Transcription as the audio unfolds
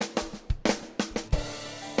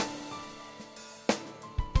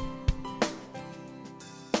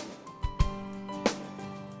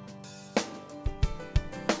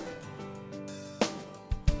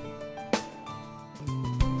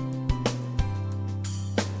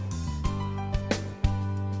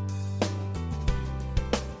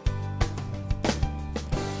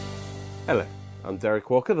I'm Derek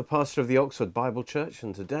Walker, the pastor of the Oxford Bible Church,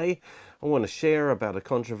 and today I want to share about a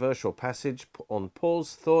controversial passage on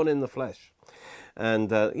Paul's thorn in the flesh. And,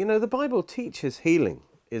 the Bible teaches healing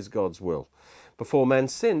is God's will. Before man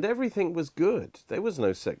sinned, everything was good. There was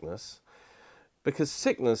no sickness, because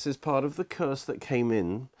sickness is part of the curse that came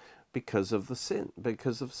in because of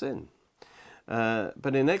sin.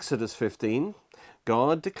 But in Exodus 15,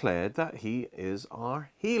 God declared that he is our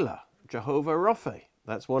healer, Jehovah Rapha.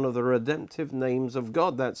 That's one of the redemptive names of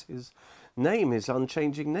God. That's his name, his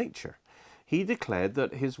unchanging nature. He declared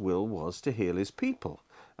that his will was to heal his people.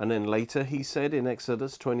 And then later he said in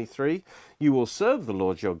Exodus 23, "You will serve the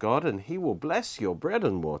Lord your God, and he will bless your bread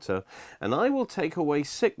and water, and I will take away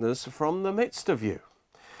sickness from the midst of you,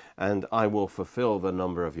 and I will fulfill the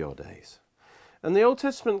number of your days." And the Old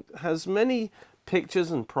Testament has many pictures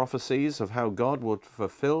and prophecies of how God would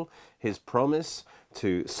fulfill his promise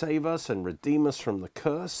to save us and redeem us from the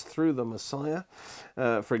curse through the Messiah.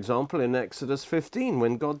 For example, in Exodus 15,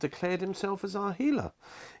 when God declared himself as our healer,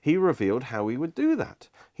 he revealed how he would do that.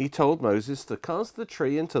 He told Moses to cast the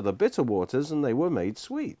tree into the bitter waters, and they were made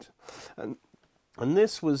sweet. And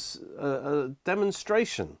this was a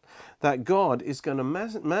demonstration that God is going to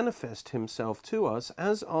manifest himself to us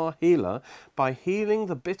as our healer by healing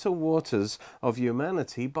the bitter waters of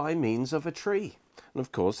humanity by means of a tree. And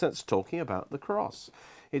of course, that's talking about the cross.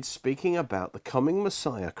 It's speaking about the coming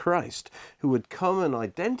Messiah, Christ, who would come and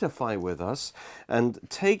identify with us and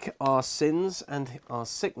take our sins and our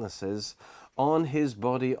sicknesses on his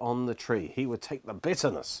body on the tree. He would take the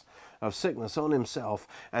bitterness of sickness on himself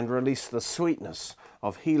and release the sweetness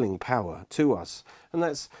of healing power to us. And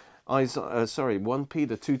that's 1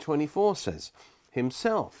 Peter 2:24 says,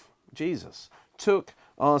 himself, Jesus, took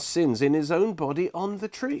our sins in his own body on the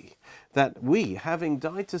tree, that we, having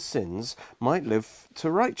died to sins, might live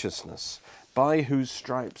to righteousness, by whose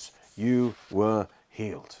stripes you were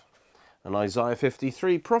healed. And Isaiah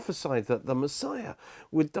 53 prophesied that the Messiah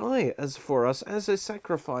would die for us as a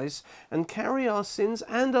sacrifice and carry our sins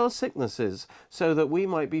and our sicknesses so that we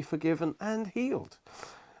might be forgiven and healed.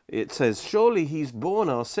 It says, "Surely he's borne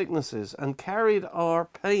our sicknesses and carried our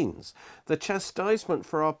pains. The chastisement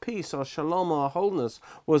for our peace, our shalom, our wholeness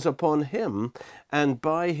was upon him, and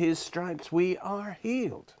by his stripes we are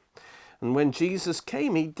healed." And when Jesus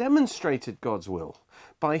came, he demonstrated God's will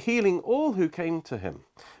by healing all who came to him.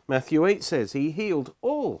 Matthew 8 says he healed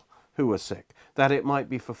all who were sick, that it might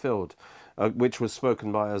be fulfilled, which was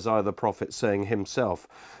spoken by Isaiah the prophet, saying, himself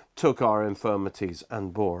took our infirmities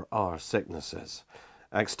and bore our sicknesses.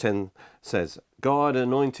 Acts 10 says, God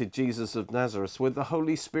anointed Jesus of Nazareth with the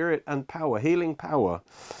Holy Spirit and power, healing power,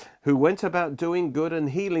 who went about doing good and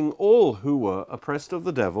healing all who were oppressed of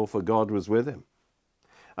the devil, for God was with him.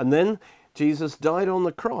 And then Jesus died on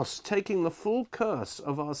the cross, taking the full curse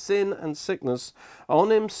of our sin and sickness on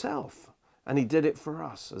himself. And he did it for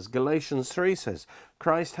us. As Galatians 3 says,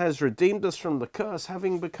 Christ has redeemed us from the curse,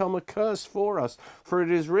 having become a curse for us. For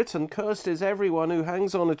it is written, cursed is everyone who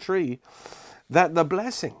hangs on a tree, that the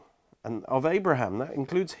blessing of Abraham, that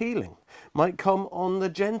includes healing, might come on the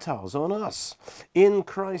Gentiles, on us, in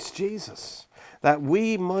Christ Jesus, that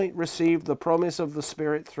we might receive the promise of the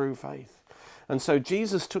Spirit through faith. And so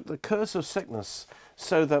Jesus took the curse of sickness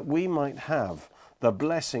so that we might have the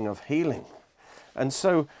blessing of healing. And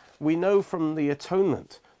so we know from the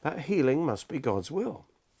atonement that healing must be God's will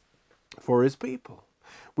for his people.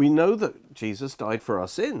 We know that Jesus died for our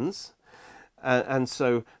sins, and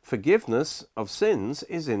so forgiveness of sins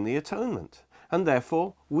is in the atonement. And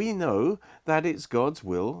therefore, we know that it's God's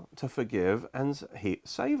will to forgive and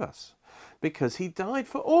save us, because he died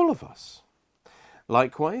for all of us.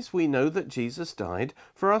 Likewise, we know that Jesus died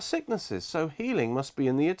for our sicknesses, so healing must be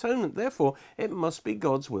in the atonement. Therefore, it must be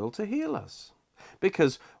God's will to heal us,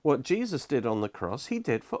 because what Jesus did on the cross, he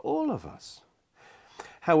did for all of us.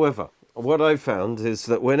 However, what I've found is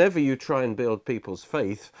that whenever you try and build people's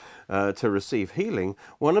faith to receive healing,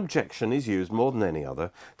 one objection is used more than any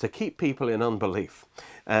other to keep people in unbelief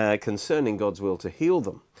concerning God's will to heal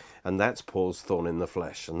them. And that's Paul's thorn in the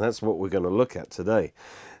flesh. And that's what we're going to look at today.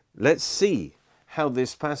 Let's see how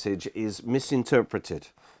this passage is misinterpreted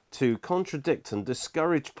to contradict and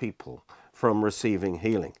discourage people from receiving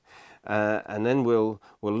healing. And then we'll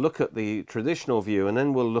look at the traditional view, and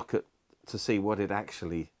then we'll look at to see what it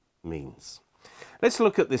actually means. Let's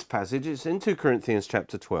look at this passage. It's in 2 Corinthians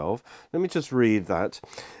chapter 12. Let me just read that.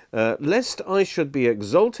 Lest I should be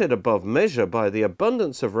exalted above measure by the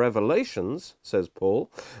abundance of revelations, says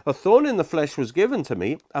Paul, a thorn in the flesh was given to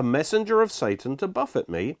me, a messenger of Satan to buffet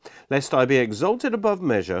me, lest I be exalted above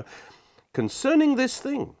measure concerning this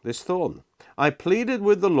thing, this thorn. I pleaded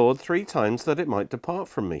with the Lord 3 times that it might depart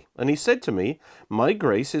from me. And he said to me, My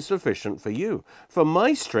grace is sufficient for you, for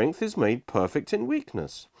my strength is made perfect in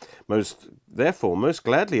weakness. Therefore, most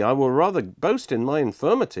gladly I will rather boast in my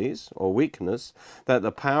infirmities, or weakness, that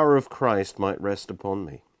the power of Christ might rest upon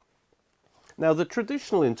me. Now, the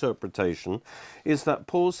traditional interpretation is that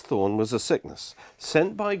Paul's thorn was a sickness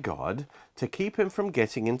sent by God to keep him from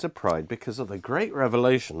getting into pride because of the great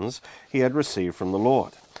revelations he had received from the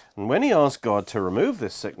Lord. And when he asked God to remove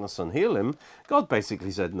this sickness and heal him, God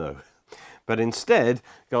basically said no. But instead,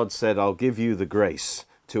 God said, I'll give you the grace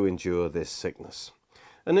to endure this sickness.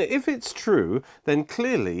 And if it's true, then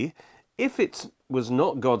clearly, if it was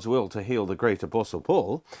not God's will to heal the great Apostle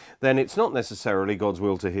Paul, then it's not necessarily God's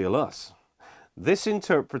will to heal us. This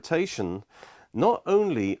interpretation not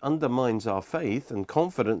only undermines our faith and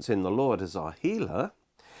confidence in the Lord as our healer,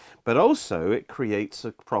 but also it creates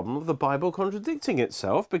a problem of the Bible contradicting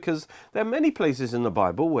itself, because there are many places in the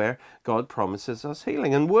Bible where God promises us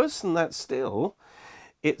healing. And worse than that still,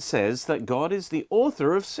 it says that God is the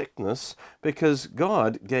author of sickness because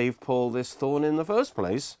God gave Paul this thorn in the first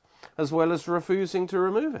place, as well as refusing to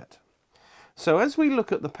remove it. So as we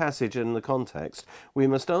look at the passage in the context, we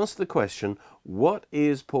must ask the question, what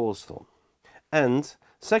is Paul's thorn? And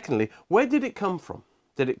secondly, where did it come from?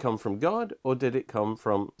 Did it come from God or did it come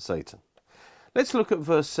from Satan? Let's look at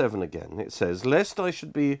verse 7 again. It says, Lest I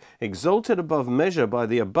should be exalted above measure by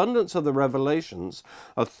the abundance of the revelations,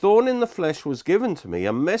 a thorn in the flesh was given to me,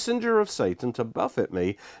 a messenger of Satan to buffet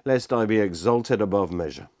me, lest I be exalted above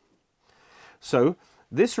measure. So,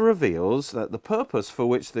 this reveals that the purpose for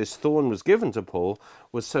which this thorn was given to Paul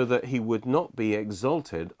was so that he would not be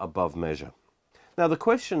exalted above measure. Now the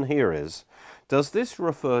question here is, does this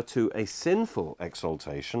refer to a sinful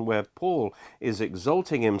exaltation where Paul is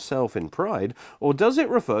exalting himself in pride, or does it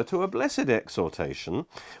refer to a blessed exaltation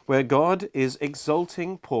where God is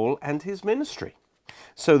exalting Paul and his ministry,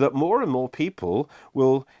 so that more and more people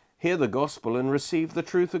will hear the gospel and receive the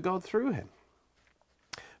truth of God through him?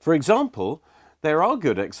 For example, there are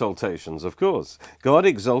good exaltations, of course. God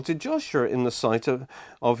exalted Joshua in the sight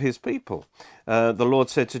of his people. The Lord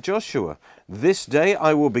said to Joshua, This day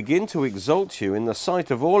I will begin to exalt you in the sight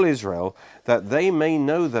of all Israel, that they may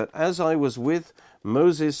know that as I was with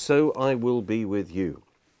Moses, so I will be with you.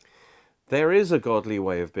 There is a godly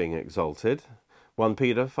way of being exalted. 1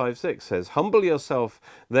 Peter 5:6 says, Humble yourself,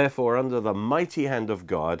 therefore, under the mighty hand of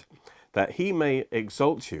God, that he may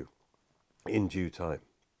exalt you in due time.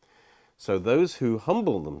 So those who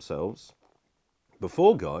humble themselves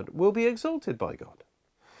before God will be exalted by God.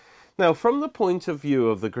 Now, from the point of view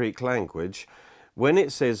of the Greek language, when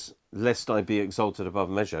it says, lest I be exalted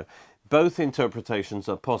above measure, both interpretations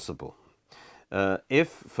are possible.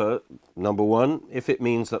 Number one, if it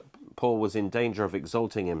means that Paul was in danger of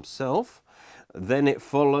exalting himself, then it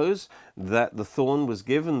follows that the thorn was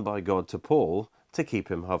given by God to Paul to keep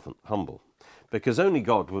him humble, because only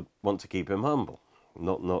God would want to keep him humble,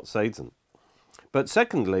 not Satan. But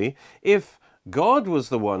secondly, if God was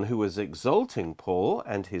the one who was exalting Paul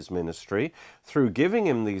and his ministry through giving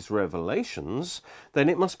him these revelations, then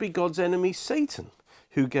it must be God's enemy Satan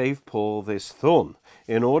who gave Paul this thorn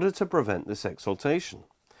in order to prevent this exaltation.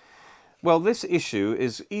 Well, this issue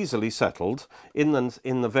is easily settled in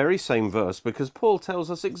the very same verse, because Paul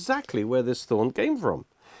tells us exactly where this thorn came from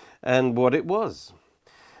and what it was.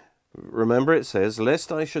 Remember, it says,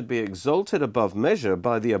 Lest I should be exalted above measure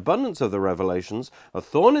by the abundance of the revelations, a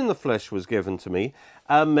thorn in the flesh was given to me,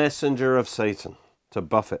 a messenger of Satan to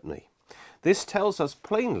buffet me. This tells us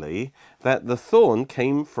plainly that the thorn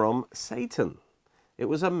came from Satan. It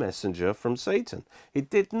was a messenger from Satan. It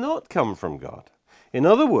did not come from God. In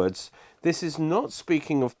other words, this is not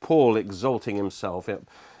speaking of Paul exalting himself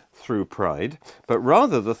through pride, but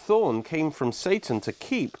rather the thorn came from Satan to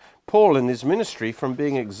keep Paul and his ministry from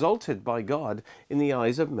being exalted by God in the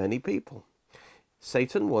eyes of many people.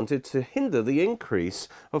 Satan wanted to hinder the increase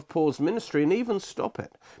of Paul's ministry and even stop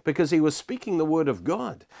it, because he was speaking the word of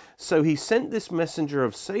God. So he sent this messenger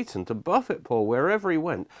of Satan to buffet Paul wherever he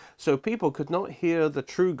went, so people could not hear the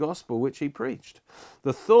true gospel which he preached.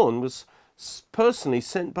 The thorn was personally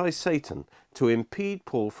sent by Satan to impede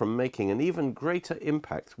Paul from making an even greater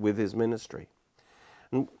impact with his ministry.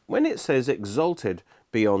 And when it says exalted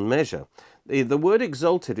beyond measure, the word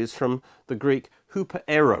exalted is from the Greek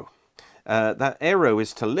huperero. That ero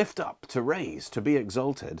is to lift up, to raise, to be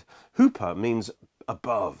exalted. Huper means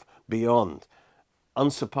above, beyond,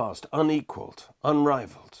 unsurpassed, unequaled,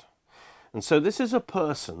 unrivaled. And so this is a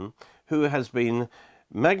person who has been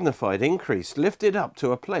magnified, increased, lifted up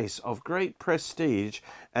to a place of great prestige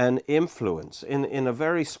and influence in a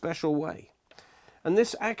very special way. And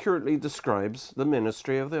this accurately describes the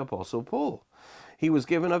ministry of the Apostle Paul. He was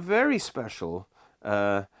given a very special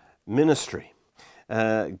ministry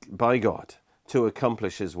by God to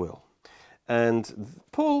accomplish his will. And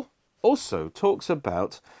Paul also talks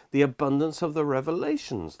about the abundance of the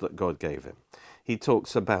revelations that God gave him. He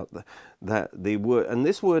talks about the word, and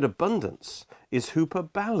this word abundance is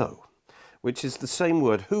huperbalo, which is the same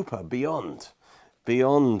word huper,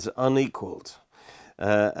 beyond unequaled.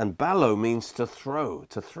 And balo means to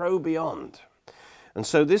throw beyond. And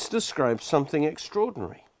so this describes something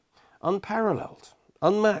extraordinary, unparalleled,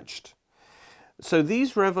 unmatched. So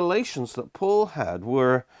these revelations that Paul had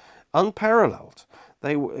were unparalleled.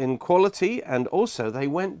 They were in quality, and also they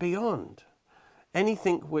went beyond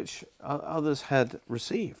anything which others had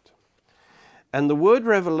received. And the word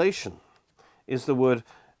revelation is the word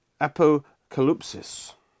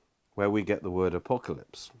apocalypsis, where we get the word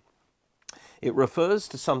apocalypse. It refers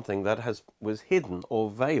to something that was hidden or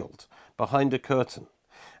veiled behind a curtain,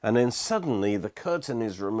 and then suddenly the curtain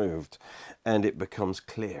is removed and it becomes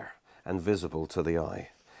clear and visible to the eye,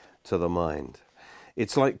 to the mind.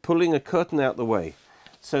 It's like pulling a curtain out the way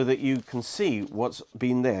so that you can see what's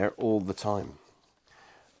been there all the time.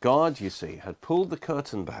 God, you see, had pulled the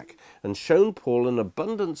curtain back and shown Paul an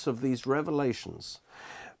abundance of these revelations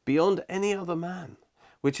beyond any other man,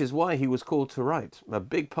 which is why he was called to write a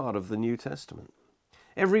big part of the New Testament.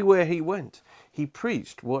 Everywhere he went, he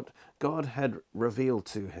preached what God had revealed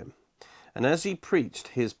to him. And as he preached,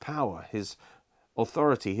 his power, his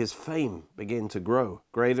authority, his fame began to grow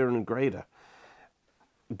greater and greater,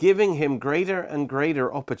 giving him greater and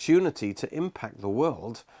greater opportunity to impact the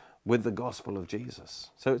world with the gospel of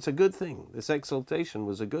Jesus. So it's a good thing. This exaltation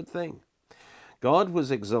was a good thing. God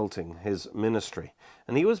was exalting his ministry,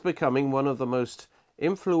 and he was becoming one of the most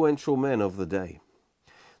influential men of the day.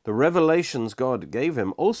 The revelations God gave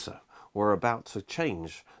him also were about to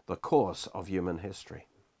change the course of human history.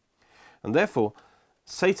 And therefore,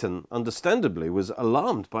 Satan, understandably, was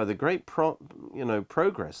alarmed by the great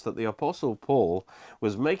progress that the Apostle Paul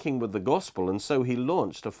was making with the gospel, and so he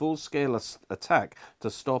launched a full-scale attack to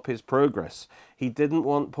stop his progress. He didn't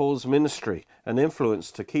want Paul's ministry and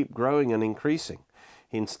influence to keep growing and increasing.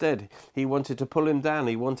 Instead, he wanted to pull him down.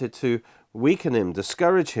 He wanted to weaken him,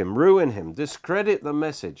 discourage him, ruin him, discredit the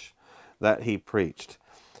message that he preached.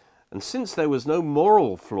 And since there was no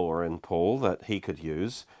moral flaw in Paul that he could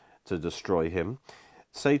use to destroy him,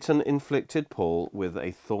 Satan inflicted Paul with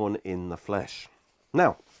a thorn in the flesh.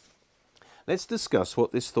 Now, let's discuss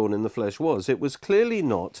what this thorn in the flesh was. It was clearly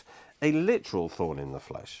not a literal thorn in the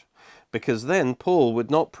flesh, because then Paul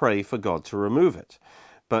would not pray for God to remove it,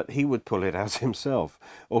 but he would pull it out himself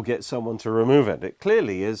or get someone to remove it. It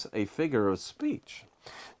clearly is a figure of speech,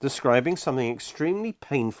 describing something extremely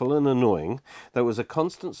painful and annoying that was a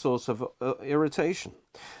constant source of irritation.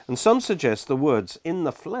 And some suggest the words "in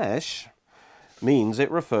the flesh" means it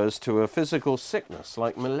refers to a physical sickness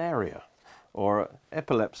like malaria or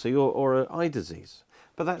epilepsy or an eye disease.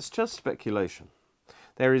 But that's just speculation.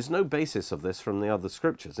 There is no basis of this from the other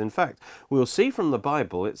scriptures. In fact, we'll see from the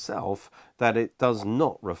Bible itself that it does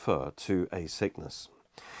not refer to a sickness.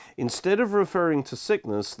 Instead of referring to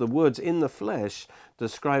sickness, the words "in the flesh"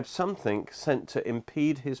 describe something sent to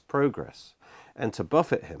impede his progress and to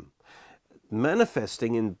buffet him,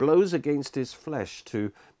 manifesting in blows against his flesh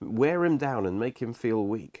to wear him down and make him feel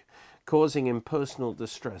weak, causing him personal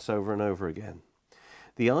distress over and over again.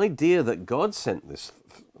 The idea that God sent this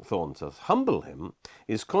thorn to humble him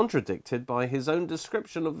is contradicted by his own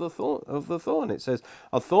description of the thorn. It says,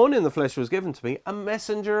 "A thorn in the flesh was given to me, a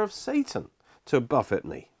messenger of Satan to buffet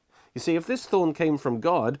me." You see, if this thorn came from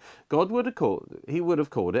God, he would have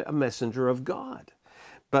called it a messenger of God.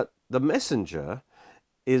 But the messenger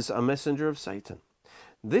is a messenger of Satan.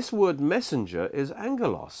 This word messenger is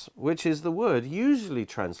angelos, which is the word usually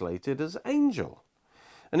translated as angel.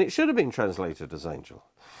 And it should have been translated as angel.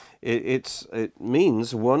 It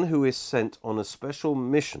means one who is sent on a special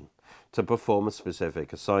mission to perform a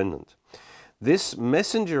specific assignment. This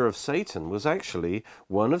messenger of Satan was actually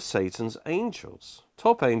one of Satan's angels,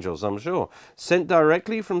 top angels, I'm sure, sent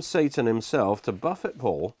directly from Satan himself to buffet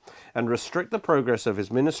Paul and restrict the progress of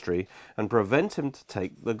his ministry and prevent him to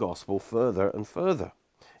take the gospel further and further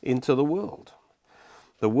into the world.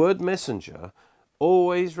 The word messenger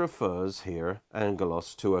always refers here,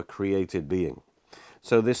 angelos, to a created being.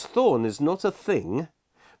 So this thorn is not a thing,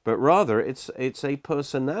 but rather it's a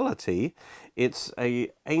personality, it's an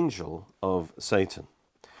angel of Satan.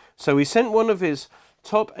 So he sent one of his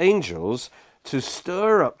top angels to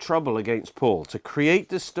stir up trouble against Paul, to create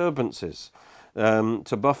disturbances,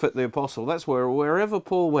 to buffet the apostle. That's wherever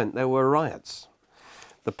Paul went, there were riots.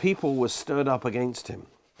 the people were stirred up against him.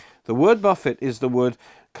 The word buffet is the word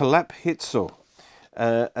kalaphizo,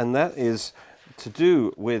 and that is to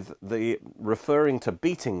do with referring to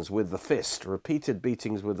beatings with the fist, repeated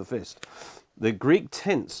beatings with the fist. The Greek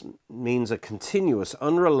tense means a continuous,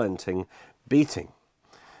 unrelenting beating,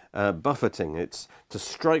 buffeting. It's to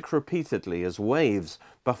strike repeatedly as waves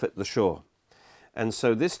buffet the shore. And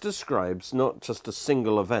so this describes not just a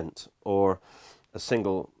single event or a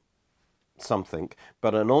single something,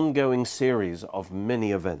 but an ongoing series of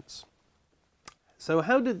many events. So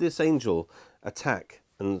how did this angel attack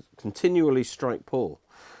and continually strike Paul?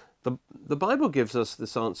 The Bible gives us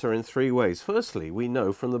this answer in three ways. Firstly, we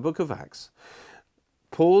know from the book of Acts,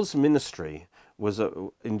 Paul's ministry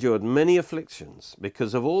endured many afflictions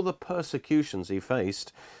because of all the persecutions he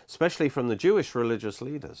faced, especially from the Jewish religious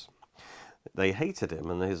leaders. They hated him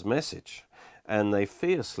and his message, and they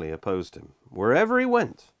fiercely opposed him. Wherever he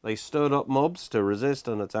went, they stirred up mobs to resist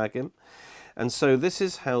and attack him. And so this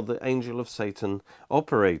is how the angel of Satan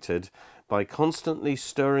operated, by constantly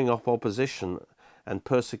stirring up opposition and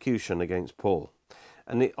persecution against Paul.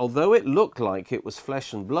 And although it looked like it was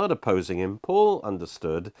flesh and blood opposing him, Paul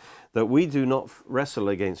understood that we do not wrestle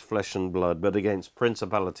against flesh and blood, but against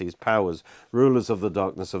principalities, powers, rulers of the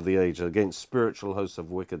darkness of the age, against spiritual hosts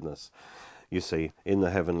of wickedness, you see, in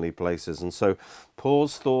the heavenly places. And so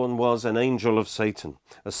Paul's thorn was an angel of Satan,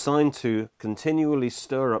 assigned to continually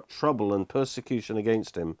stir up trouble and persecution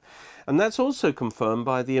against him. And that's also confirmed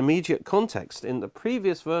by the immediate context. In the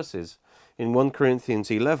previous verses, in 1 Corinthians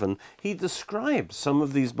 11, he describes some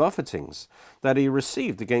of these buffetings that he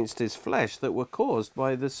received against his flesh that were caused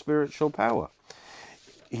by the spiritual power.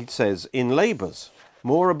 He says, in labors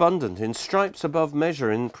more abundant, in stripes above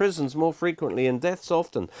measure, in prisons more frequently, in deaths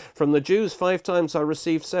often. From the Jews 5 times I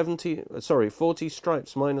received 40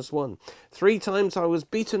 stripes minus 1. 3 times I was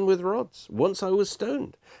beaten with rods. Once I was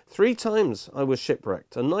stoned. 3 times I was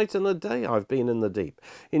shipwrecked. A night and a day I've been in the deep.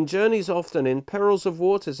 In journeys often, in perils of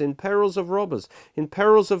waters, in perils of robbers, in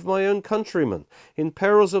perils of my own countrymen, in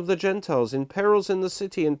perils of the Gentiles, in perils in the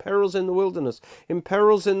city, in perils in the wilderness, in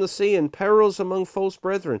perils in the sea, in perils among false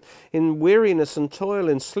brethren, in weariness and toil,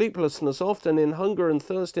 in sleeplessness often, in hunger and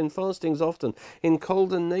thirst, in fastings often, in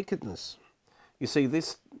cold and nakedness. You see,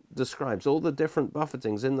 this describes all the different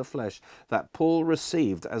buffetings in the flesh that Paul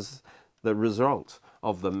received as the result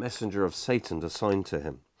of the messenger of Satan assigned to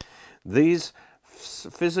him. These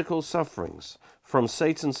physical sufferings from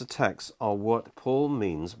Satan's attacks are what Paul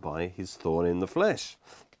means by his thorn in the flesh.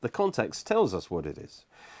 The context tells us what it is.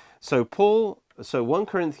 So 1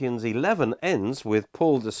 Corinthians 11 ends with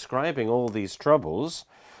Paul describing all these troubles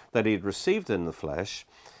that he'd received in the flesh,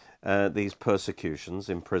 these persecutions,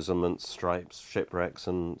 imprisonments, stripes, shipwrecks,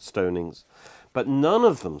 and stonings. But none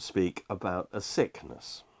of them speak about a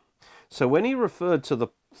sickness. So when he referred to the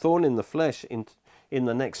thorn in the flesh in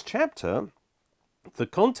the next chapter, the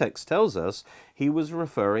context tells us he was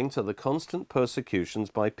referring to the constant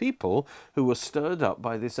persecutions by people who were stirred up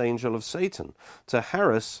by this angel of Satan to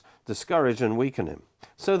harass, discourage, and weaken him,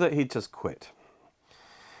 so that he'd just quit.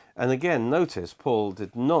 And again, notice Paul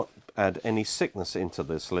did not add any sickness into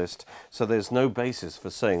this list, so there's no basis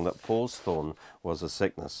for saying that Paul's thorn was a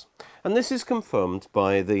sickness. And this is confirmed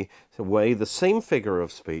by the way the same figure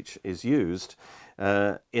of speech is used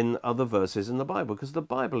in other verses in the Bible, because the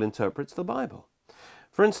Bible interprets the Bible.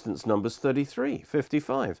 For instance, Numbers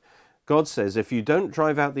 33:55. God says, if you don't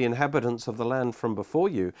drive out the inhabitants of the land from before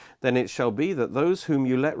you, then it shall be that those whom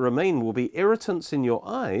you let remain will be irritants in your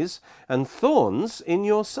eyes and thorns in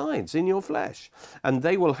your sides, in your flesh, and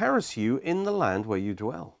they will harass you in the land where you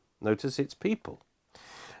dwell. Notice it's people.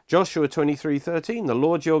 Joshua 23:13, the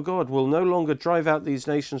Lord your God will no longer drive out these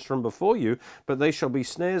nations from before you, but they shall be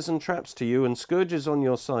snares and traps to you, and scourges on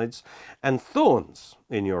your sides, and thorns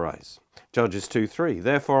in your eyes. Judges 2:3,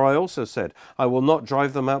 therefore I also said, I will not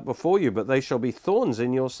drive them out before you, but they shall be thorns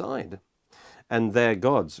in your side, and their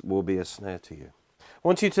gods will be a snare to you. I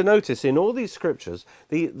want you to notice in all these scriptures,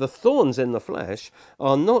 the thorns in the flesh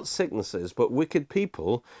are not sicknesses, but wicked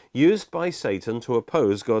people used by Satan to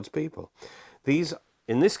oppose God's people.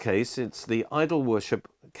 In this case, it's the idol worship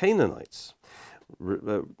Canaanites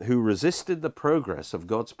who resisted the progress of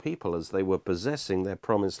God's people as they were possessing their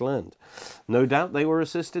promised land. No doubt they were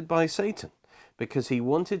assisted by Satan, because he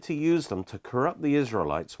wanted to use them to corrupt the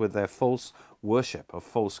Israelites with their false worship of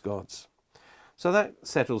false gods. So that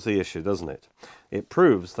settles the issue, doesn't it? It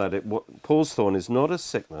proves that Paul's thorn is not a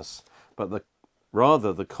sickness, but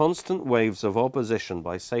rather the constant waves of opposition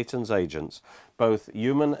by Satan's agents, both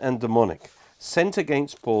human and demonic, sent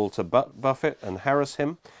against Paul to buffet and harass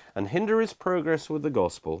him and hinder his progress with the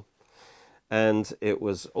gospel, and it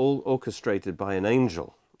was all orchestrated by an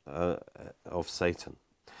angel of Satan,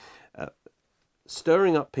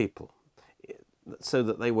 stirring up people so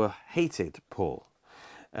that they were hated Paul.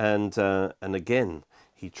 And again,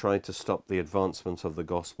 he tried to stop the advancement of the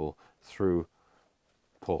gospel through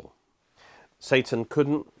Paul. Satan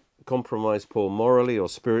couldn't compromise Paul morally or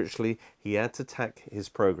spiritually. He had to attack his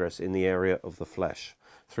progress in the area of the flesh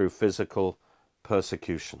through physical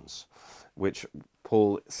persecutions, which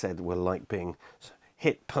Paul said were like being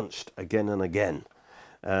punched again and again.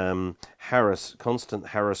 Constant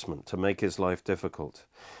harassment to make his life difficult.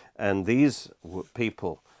 And these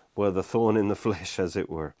people were the thorn in the flesh, as it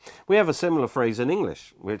were. We have a similar phrase in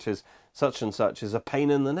English, which is such and such is a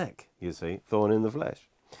pain in the neck, you see, thorn in the flesh.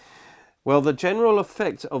 Well, the general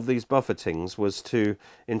effect of these buffetings was to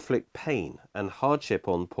inflict pain and hardship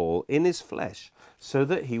on Paul in his flesh so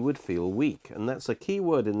that he would feel weak. And that's a key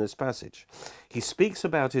word in this passage. He speaks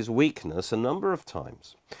about his weakness a number of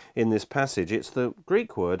times in this passage. It's the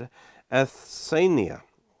Greek word asthenia,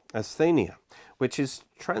 which is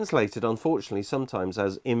translated, unfortunately, sometimes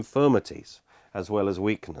as infirmities as well as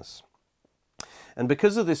weakness. And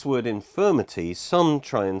because of this word infirmity, some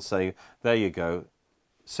try and say, there you go,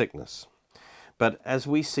 sickness. But as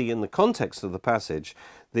we see in the context of the passage,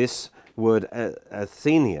 this word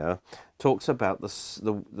asthenia talks about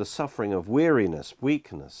the suffering of weariness,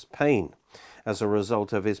 weakness, pain as a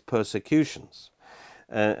result of his persecutions.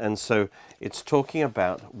 And so it's talking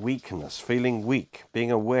about weakness, feeling weak, being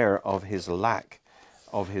aware of his lack,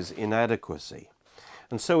 of his inadequacy.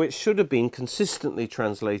 And so it should have been consistently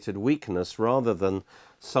translated weakness rather than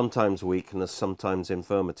sometimes weakness, sometimes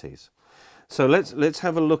infirmities. So let's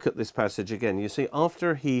have a look at this passage again. You see,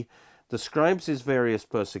 after he describes his various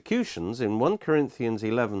persecutions, in 1 Corinthians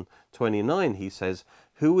 11:29, he says,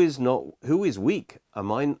 Who is weak?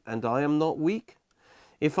 Am I, and I am not weak?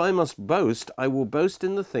 If I must boast, I will boast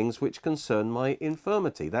in the things which concern my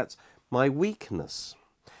infirmity. That's my weakness.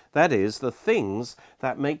 That is, the things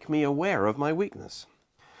that make me aware of my weakness.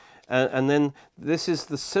 And then this is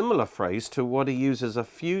the similar phrase to what he uses a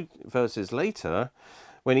few verses later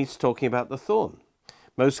when he's talking about the thorn.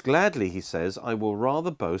 Most gladly, he says, I will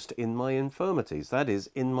rather boast in my infirmities, that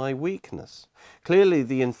is, in my weakness. Clearly,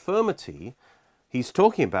 the infirmity he's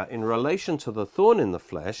talking about in relation to the thorn in the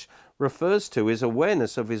flesh refers to his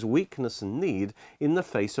awareness of his weakness and need in the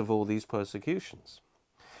face of all these persecutions.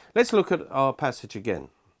 Let's look at our passage again,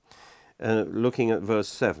 looking at verse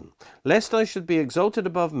 7. Lest I should be exalted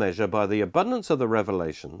above measure by the abundance of the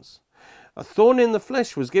revelations, a thorn in the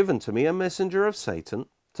flesh was given to me, a messenger of Satan,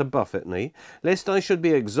 to buffet me, lest I should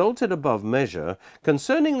be exalted above measure.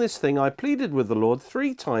 Concerning this thing I pleaded with the Lord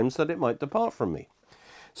 3 times that it might depart from me.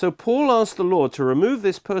 So Paul asked the Lord to remove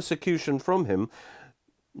this persecution from him,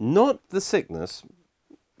 not the sickness,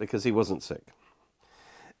 because he wasn't sick.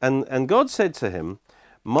 And God said to him,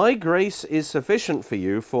 My grace is sufficient for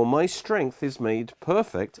you, for my strength is made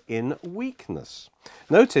perfect in weakness.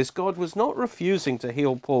 Notice God was not refusing to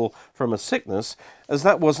heal Paul from a sickness, as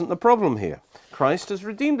that wasn't the problem here. Christ has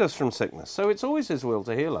redeemed us from sickness, so it's always his will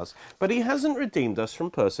to heal us. But he hasn't redeemed us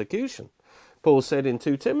from persecution. Paul said in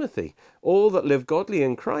 2 Timothy, all that live godly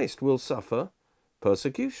in Christ will suffer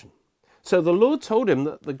persecution. So the Lord told him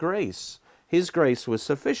that his grace was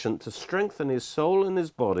sufficient to strengthen his soul and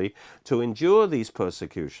his body to endure these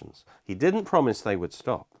persecutions. He didn't promise they would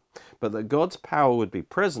stop, but that God's power would be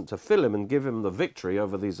present to fill him and give him the victory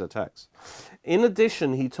over these attacks. In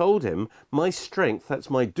addition, he told him, my strength,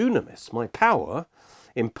 that's my dunamis, my power,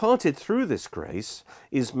 imparted through this grace,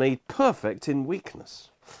 is made perfect in weakness.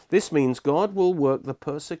 This means God will work the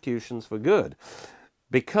persecutions for good,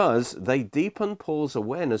 because they deepen Paul's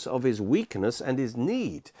awareness of his weakness and his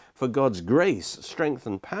need for God's grace, strength,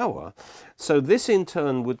 and power. So this in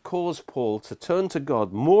turn would cause Paul to turn to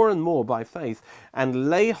God more and more by faith and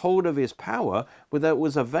lay hold of his power that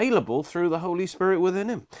was available through the Holy Spirit within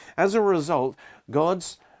him. As a result,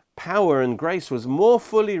 God's power and grace was more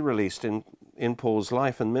fully released in Paul's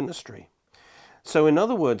life and ministry. So in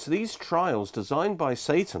other words, these trials designed by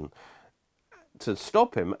Satan to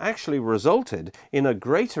stop him actually resulted in a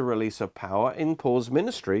greater release of power in Paul's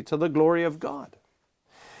ministry to the glory of God.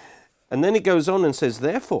 And then he goes on and says,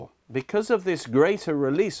 therefore, because of this greater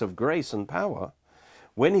release of grace and power,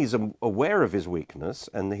 when he's aware of his weakness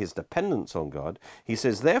and his dependence on God, he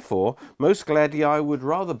says, therefore, most gladly I would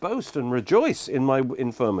rather boast and rejoice in my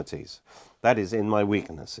infirmities, that is, in my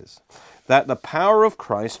weaknesses, that the power of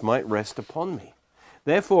Christ might rest upon me.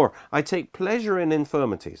 Therefore, I take pleasure in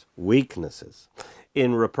infirmities, weaknesses,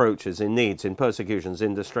 in reproaches, in needs, in persecutions,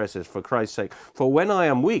 in distresses, for Christ's sake. For when I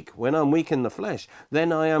am weak in the flesh,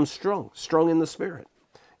 then I am strong in the spirit.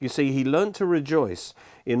 You see, he learnt to rejoice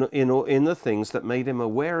in the things that made him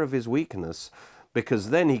aware of his weakness, because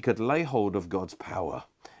then he could lay hold of God's power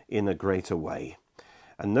in a greater way.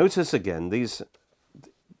 And notice again, these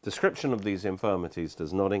description of these infirmities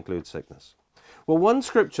does not include sickness. Well, one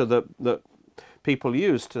scripture that people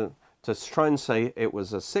use to try and say it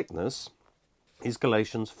was a sickness is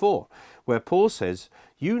Galatians 4, where Paul says,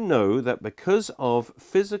 you know that because of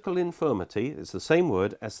physical infirmity, it's the same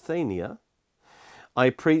word, asthenia, I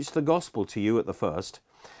preached the gospel to you at the first.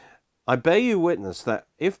 I bear you witness that,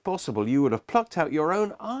 if possible, you would have plucked out your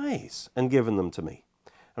own eyes and given them to me.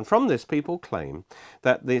 And from this, people claim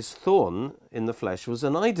that this thorn in the flesh was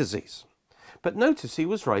an eye disease. But notice he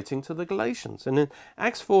was writing to the Galatians. And in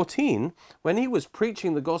Acts 14, when he was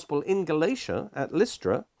preaching the gospel in Galatia at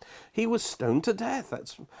Lystra, he was stoned to death.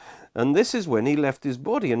 And this is when he left his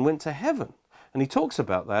body and went to heaven. And he talks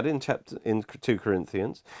about that in 2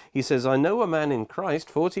 Corinthians. He says, I know a man in Christ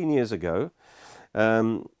 14 years ago,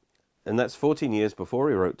 and that's 14 years before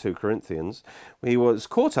he wrote 2 Corinthians. He was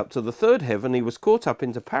caught up to the third heaven. He was caught up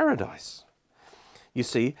into paradise. You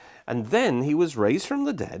see, and then he was raised from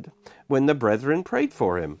the dead when the brethren prayed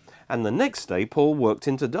for him. And the next day, Paul worked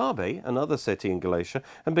into Derbe, another city in Galatia,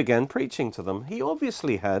 and began preaching to them. He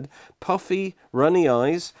obviously had puffy, runny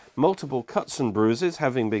eyes, multiple cuts and bruises,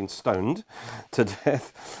 having been stoned to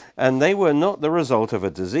death. And they were not the result of a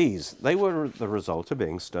disease. They were the result of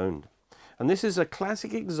being stoned. And this is a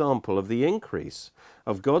classic example of the increase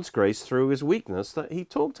of God's grace through his weakness that he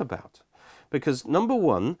talked about. Because, number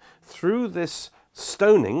one, through this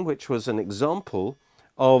stoning, which was an example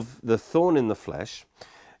of the thorn in the flesh,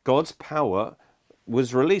 God's power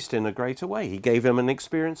was released in a greater way. He gave him an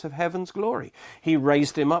experience of heaven's glory. He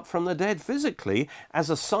raised him up from the dead physically as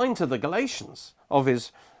a sign to the Galatians of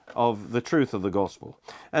the truth of the gospel.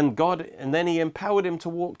 And then he empowered him to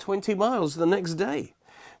walk 20 miles the next day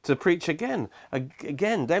to preach again,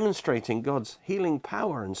 demonstrating God's healing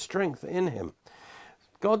power and strength in him.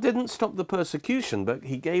 God didn't stop the persecution, but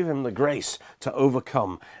he gave him the grace to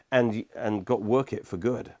overcome and work it for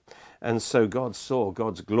good. And so God saw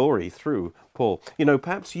God's glory through Paul. You know,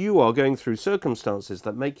 perhaps you are going through circumstances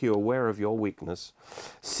that make you aware of your weakness.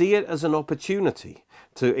 See it as an opportunity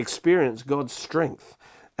to experience God's strength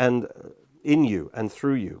and in you and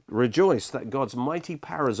through you. Rejoice that God's mighty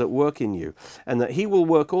power is at work in you, and that he will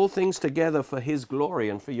work all things together for his glory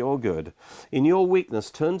and for your good. In your weakness,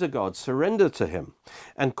 turn to God, surrender to him,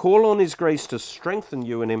 and call on his grace to strengthen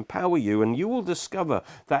you and empower you, and you will discover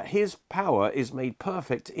that his power is made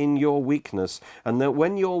perfect in your weakness, and that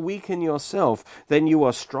when you're weak in yourself, then you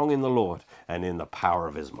are strong in the Lord and in the power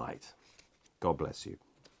of his might. God bless you.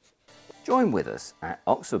 Join with us at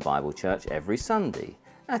Oxford Bible Church every Sunday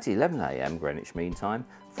at 11 a.m. Greenwich Mean Time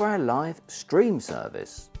for our live stream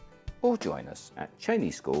service. Or join us at Cheney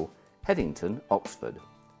School, Headington, Oxford,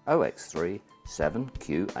 OX3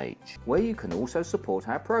 7QH, where you can also support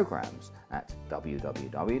our programmes at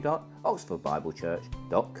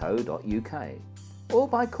www.oxfordbiblechurch.co.uk or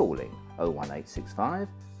by calling 01865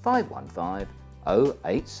 515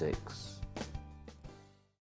 086.